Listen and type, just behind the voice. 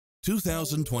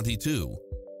2022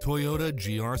 Toyota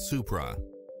GR Supra.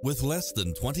 With less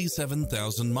than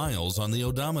 27,000 miles on the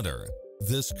odometer,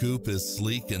 this coupe is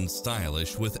sleek and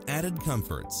stylish with added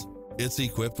comforts. It's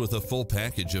equipped with a full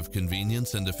package of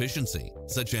convenience and efficiency,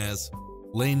 such as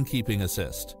lane keeping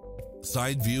assist,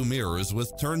 side view mirrors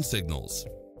with turn signals,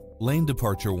 lane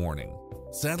departure warning,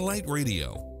 satellite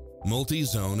radio,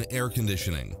 multi-zone air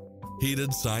conditioning,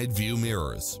 heated side view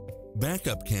mirrors,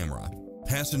 backup camera,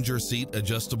 passenger seat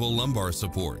adjustable lumbar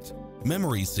support,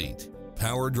 memory seat,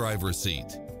 power driver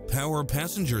seat, power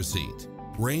passenger seat,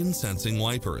 rain sensing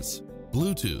wipers,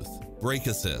 Bluetooth, brake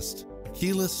assist,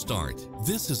 keyless start.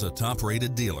 This is a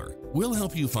top-rated dealer. We'll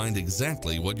help you find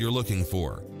exactly what you're looking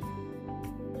for.